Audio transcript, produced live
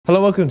Hello,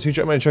 welcome to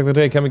Trackmania Track of the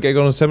Day. Can we get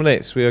going in 7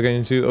 minutes? We are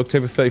going to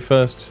October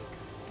 31st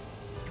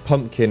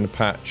Pumpkin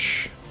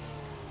Patch.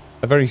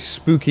 A very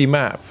spooky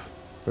map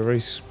for a very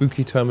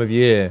spooky time of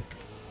year.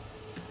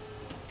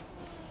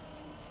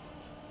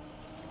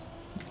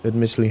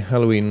 Admittedly,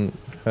 Halloween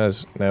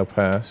has now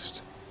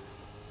passed.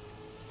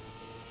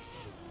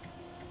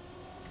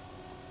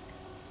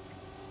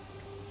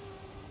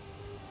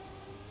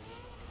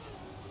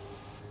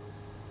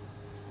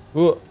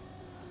 Whoa.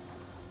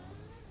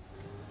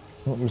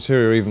 What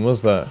material even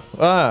was that?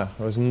 Ah!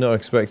 I was not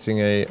expecting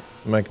a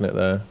magnet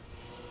there.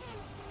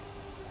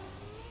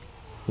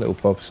 Little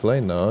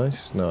bobsleigh,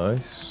 nice,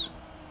 nice.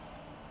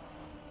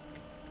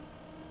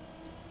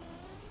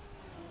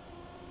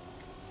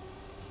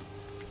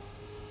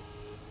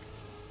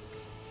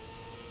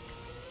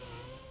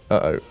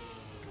 Uh-oh.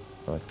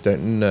 I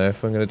don't know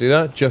if I'm going to do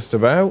that. Just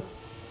about.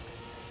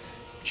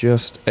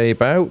 Just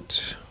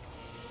about.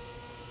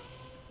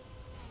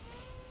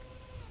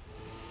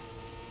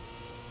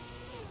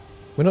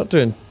 We're not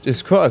doing... It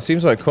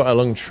seems like quite a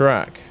long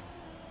track.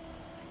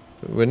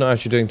 We're not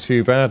actually doing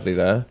too badly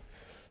there.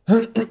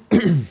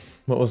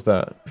 What was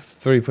that?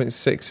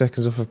 3.6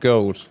 seconds off of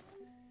gold.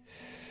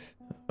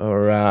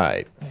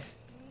 Alright.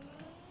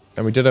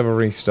 And we did have a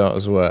restart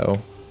as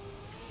well.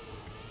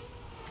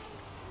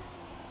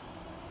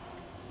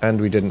 And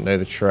we didn't know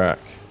the track.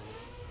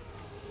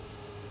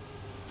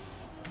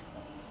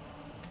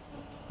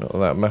 Not that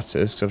that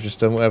matters, because I've just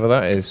done whatever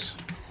that is.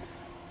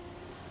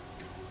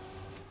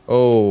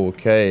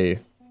 Okay.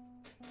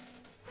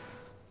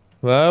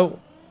 Well,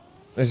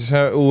 this is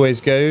how it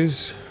always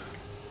goes.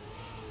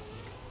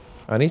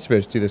 I need to be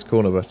able to do this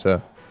corner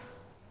better.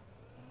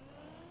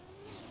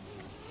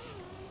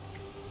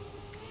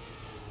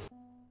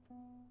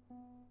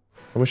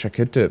 I wish I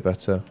could do it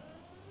better.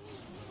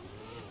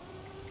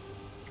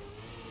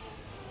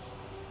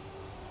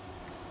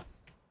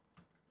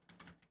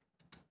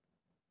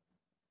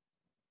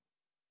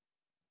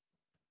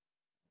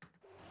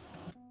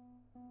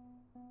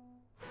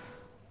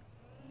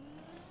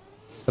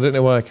 I don't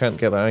know why I can't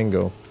get that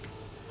angle.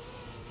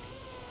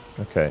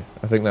 Okay,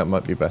 I think that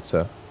might be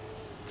better.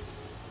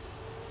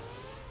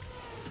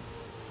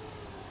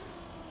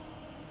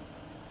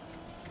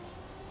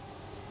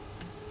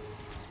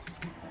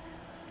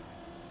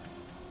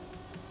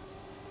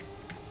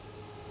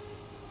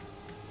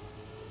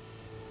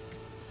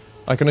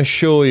 I can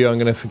assure you I'm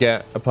going to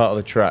forget a part of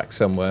the track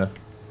somewhere.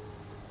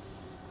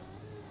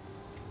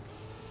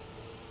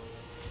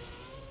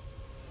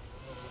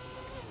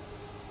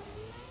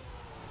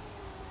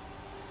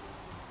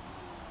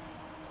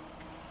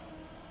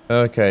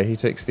 Okay, he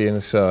takes the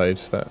inside.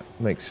 That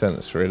makes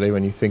sense, really,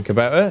 when you think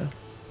about it.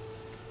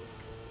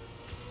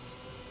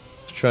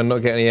 Let's try and not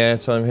get any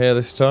airtime here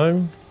this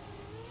time.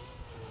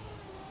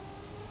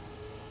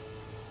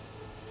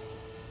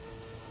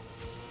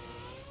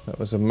 That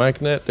was a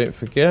magnet, don't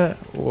forget.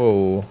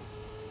 Whoa.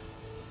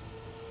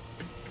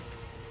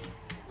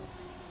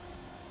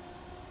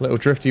 Little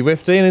drifty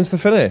wifty and into the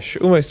finish.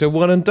 Almost a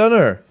one and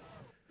doneer.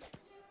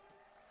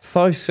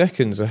 5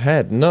 seconds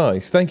ahead.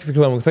 Nice. Thank you for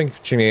coming. Thank you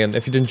for tuning in.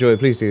 If you did enjoy it,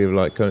 please do leave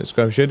a like, comment,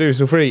 subscribe, share. Do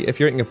so free. If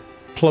you're eating a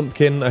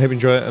plumpkin, I hope you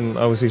enjoy it, and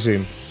I will see you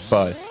soon.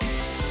 Bye.